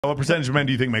What percentage of men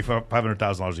do you think make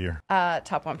 $500,000 a year?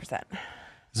 Top 1%.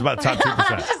 It's about top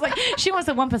 2%. She's like, she wants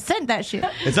a 1% that shit.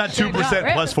 It's not 2%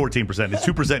 plus 14%. It's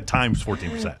 2% times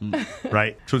 14%,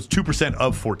 right? So it's 2%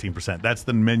 of 14%. That's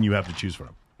the men you have to choose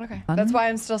from. Okay. That's why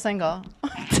I'm still single.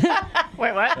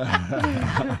 Wait, what?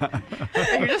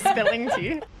 You're just spilling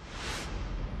tea.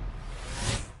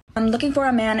 I'm looking for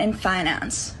a man in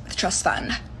finance with trust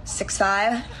fund.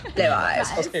 6'5", blue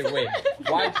eyes. Okay, wait.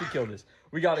 Why'd she kill this?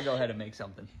 We gotta go ahead and make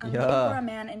something. I'm looking for a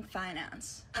man in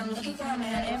finance. I'm looking for a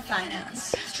man in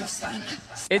finance. Trust fund.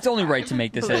 It's only right to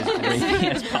make this as racy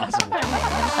as possible.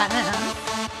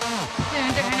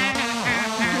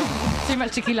 Too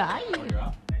much tequila.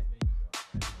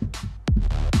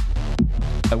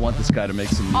 I want this guy to make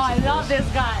some music. Oh, I love this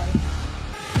guy.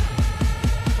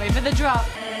 Wait for the drop.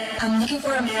 I'm looking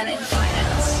for a man in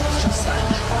finance. Trust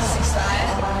fund.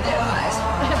 6'5", blue eyes.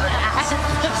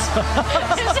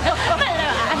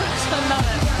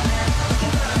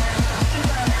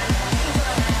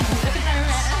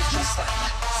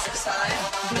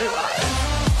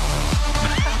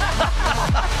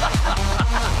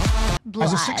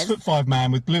 As a 6'5"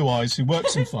 man with blue eyes who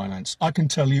works in finance, I can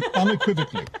tell you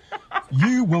unequivocally,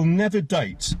 you will never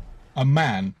date a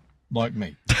man like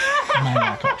me, a man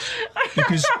like us.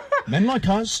 Because men like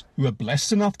us, who are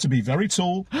blessed enough to be very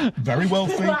tall, very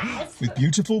wealthy, with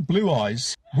beautiful blue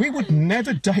eyes, we would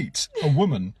never date a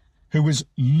woman who is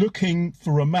looking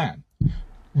for a man.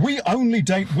 We only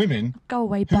date women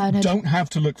who don't have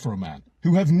to look for a man,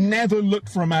 who have never looked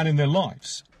for a man in their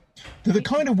lives. They're the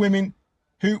kind of women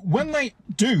who, when they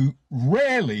do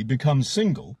rarely become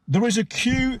single, there is a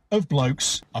queue of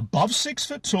blokes above 6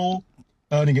 foot tall,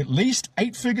 earning at least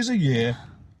 8 figures a year,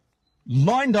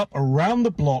 lined up around the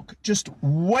block, just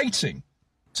waiting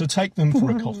to take them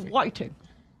for a coffee. Waiting.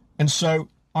 And so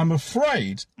I'm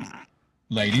afraid,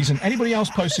 ladies, and anybody else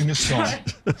posting this song,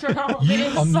 you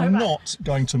are not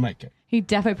going to make it. He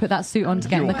definitely put that suit on to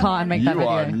get in the car and make that video.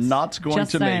 You are not going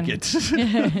to make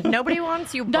it. Nobody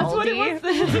wants you, That's what baldy. it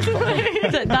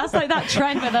was. That's like that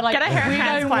trend where they're like, Get a hair we don't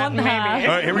transplant, want her. maybe.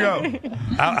 All right, here we go.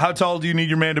 How tall do you need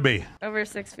your man to be? Over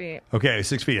 6 feet. Okay,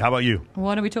 6 feet. How about you?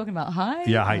 What are we talking about? Height?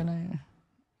 Yeah, height.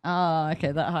 Oh,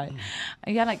 okay, that height.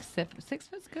 Yeah, like 6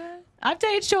 foot's good. I've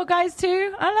dated short guys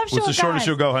too. I love short guys. What's the shortest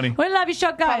you'll go, honey? We love you,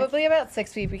 short guys. Probably about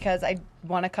 6 feet because I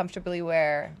want to comfortably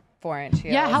wear 4-inch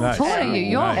heels. Yeah, how Nice. tall are you?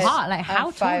 You're Nice. hot. Like, how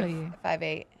I'm tall are you?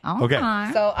 5'8".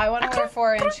 Okay. So I want to wear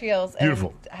 4-inch heels and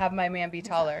Beautiful. have my man be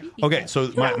taller. Okay,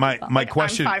 so my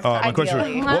question,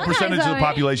 ideally. what percentage of the Zoe.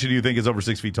 population do you think is over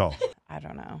 6 feet tall? I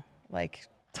don't know, like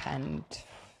 10 to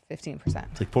 15%.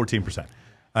 It's like 14%.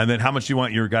 And then how much do you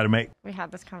want your guy to make? We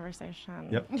had this conversation.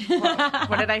 Yep.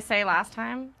 What did I say last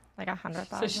time? Like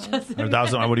 100,000.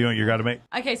 100,000. What do you want your guy to make?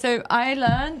 Okay, so I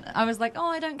learned, I was like, oh,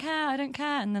 I don't care.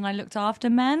 And then I looked after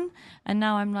men, and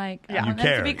now I'm like, I You want them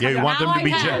care. to be Yeah, you want them now to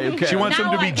be. I care. She wants Now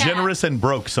them to be I care. generous and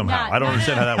broke somehow. Yeah, I don't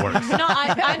understand how that works. No,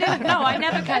 I didn't. No, I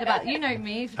never cared about. You know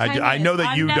me. for 10 I know years. that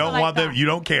I've you never don't like want them. that. You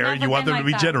don't care. Never You want been them to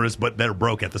be like that. generous, but they're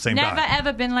broke at the same Never time.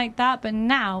 ever been like that, but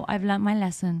now I've learned my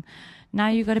lesson. Now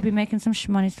you got to be making some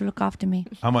money to look after me.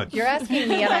 How much? You're asking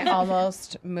me, and I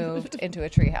almost moved into a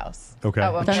treehouse. Okay.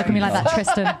 At one Don't look at point. me like that,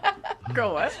 Tristan.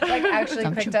 Girl, what? Like actually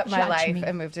Don't picked you up my judge life me.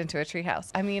 and moved into a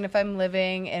treehouse. I mean, if I'm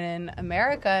living in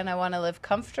America and I want to live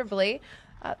comfortably,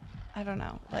 I don't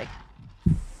know, like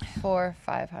 $400,000 or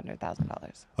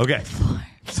 $500,000. Okay.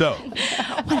 So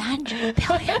 $100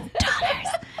 billion.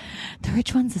 The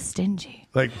rich ones are stingy.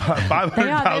 like They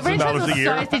are. The rich ones $500,000 are a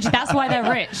year. so stingy. That's why they're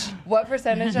rich. What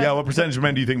percentage? Yeah. What percentage of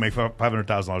men do you think make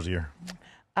 $500,000 a year?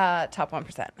 Top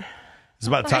 1%. It's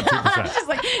about top 2%. She's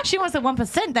like, she wants a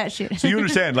 1% that shit. So you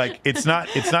understand? Like it's not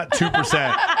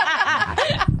 2%.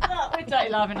 We're totally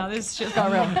laughing now. This shit's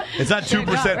got real. It's not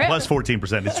 2% plus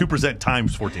 14%. It's 2%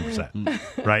 times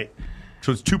 14%, right?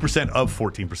 So it's 2% of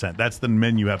 14%. That's the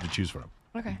men you have to choose from.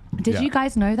 Okay. Did Yeah. you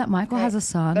guys know that Michael has a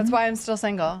son? That's why I'm still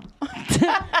single.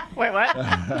 Wait, what?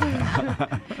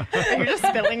 You're just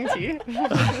spilling tea.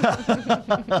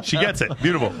 She gets it.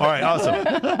 Beautiful. All right.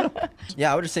 Awesome.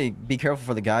 Yeah, I would just say be careful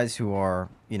for the guys who are,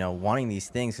 wanting these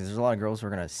things, because there's a lot of girls who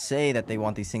are going to say that they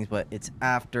want these things, but it's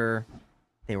after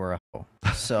they were a hoe.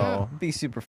 So be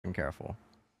super fucking careful.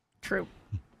 True.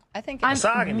 I think I'm, it's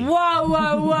wow,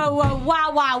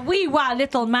 wee wow,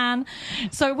 little man.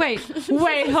 So wait, hold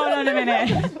on a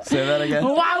minute. Say that again.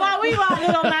 Wow, wee wow,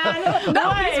 little man. No,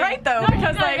 Wait. he's right though, No,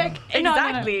 because no, like no, no.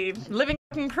 exactly living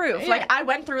fucking proof. Like I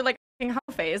went through like hoe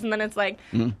phase, and then it's like,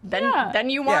 then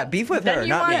you want beef with her,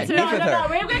 not me. Beef with her.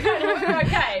 We're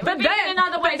okay. But then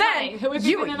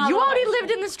you already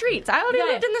lived in the streets. I already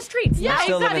lived in the streets. Yeah,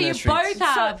 exactly. You both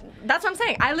have. So that's what I'm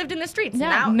saying. I lived in the streets. Yeah,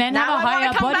 now men have a I higher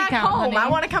want to come body back count, home. honey. I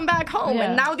want to come back home, Yeah.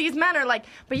 and now these men are like,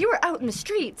 but you were out in the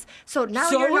streets, so now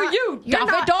So you're were not, you, You're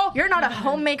not, daffodil. you're not a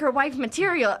homemaker wife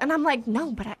material. And I'm like,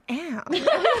 no, but I am. Who am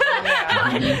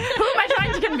I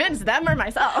trying to convince, them or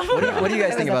myself? What do you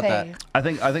guys think about that? I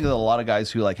think there's a lot of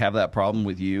guys who like have that problem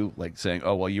with you, like saying,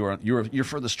 "Oh, well, you're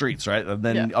for the streets, right?" And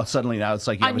then suddenly now it's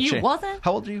like you have a change. Wasn't?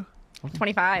 How old are you?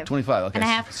 25. 25. Okay. And a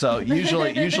half. So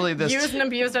usually this. Used and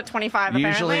abused at 25.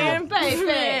 Usually,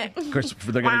 apparently. of course,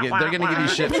 they're gonna give you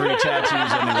shit for your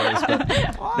tattoos anyways.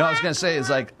 But no, I was gonna say is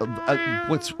like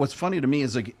what's funny to me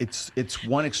is like it's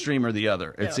one extreme or the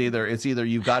other. It's either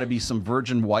you've got to be some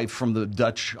virgin wife from the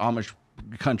Dutch Amish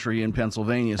country in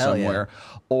Pennsylvania somewhere,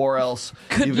 or else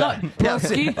you got you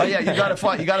got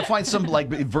to find some like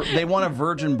they want a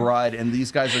virgin bride, and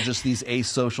these guys are just these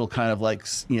asocial kind of like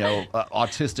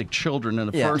autistic children in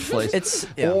the first place.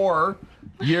 Or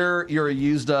you're a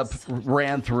used up,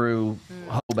 ran through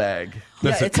hoe bag.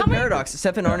 Yeah, it's a paradox.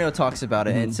 Stefan Arno talks about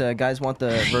it. It's guys want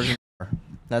the virgin.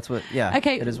 That's what. Yeah.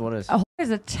 Okay. It is what it is. A whore is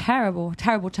a terrible,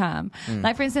 terrible term.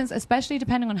 Like for instance, especially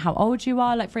depending on how old you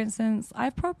are. Like for instance,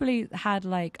 I've probably had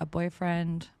like a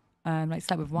boyfriend, like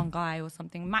slept with one guy or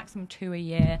something, maximum 2 a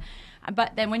year.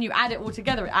 But then when you add it all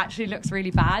together, it actually looks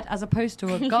really bad, as opposed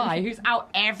to a guy who's out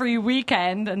every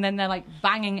weekend and then they're like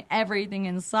banging everything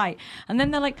in sight, and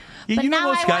then they're like, you know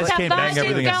most guys can't bang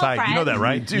everything in sight. You know that,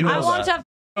 right? I want a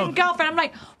girlfriend. I'm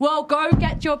like, well, go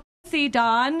get your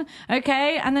done,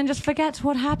 okay, and then just forget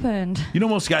what happened. You know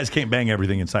most guys can't bang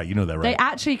everything in sight. You know that, right? They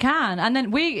actually can, and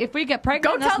then if we get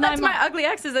pregnant, Go tell that to my ugly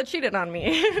exes that cheated on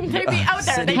me. They'd be out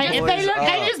there. They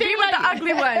just be with the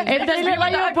ugly one. If they look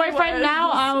like your boyfriend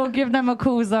now, I will give them a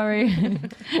call. Sorry.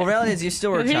 Well, reality is you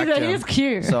still attract him. He's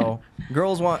cute. So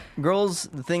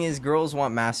the thing is, girls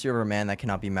want mastery over a man that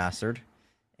cannot be mastered,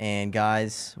 and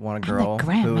guys want a girl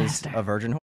who is a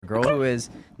virgin. A girl who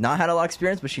has not had a lot of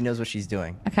experience, but she knows what she's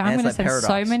doing. Okay, I'm going to send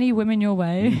so many women your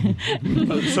way. You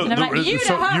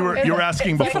were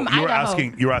asking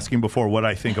before what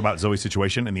I think about Zoe's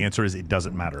situation, and the answer is it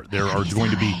doesn't matter. There are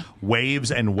going to be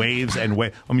waves and waves and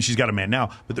waves. I mean, she's got a man now,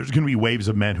 but there's going to be waves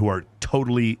of men who are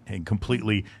totally and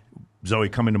completely, Zoe,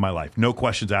 come into my life. No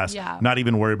questions asked. Yeah. Not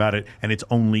even worry about it. And it's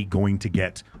only going to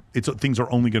get. Things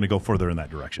are only going to go further in that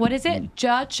direction. What is it?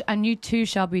 Judge, and you too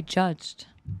shall be judged.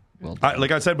 Like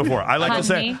I said before, I like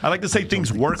to say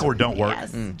things work or don't work.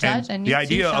 Yes. And the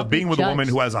idea of being with a woman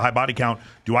who has a high body count,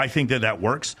 do I think that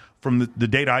works? From the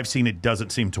data I've seen, it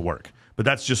doesn't seem to work. But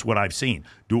that's just what I've seen.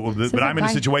 But I'm in a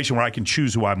situation where I can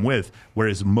choose who I'm with,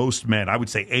 whereas most men, I would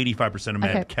say 85% of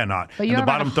men cannot. But you're the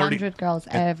bottom 100 girls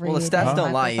every Well, the stats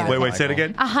don't lie either. Wait, say it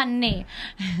again? Honey.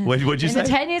 What'd you say? In the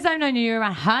 10 years I've known you, you're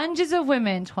around hundreds of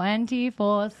women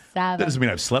 24/7. That doesn't mean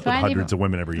I've slept with hundreds of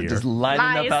women every year. Just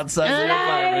lining up outside the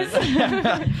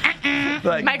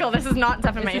apartment. Michael, this is not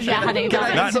defamation.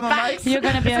 You're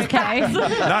going to be okay.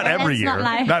 Not every year.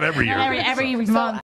 Not every year. Every month.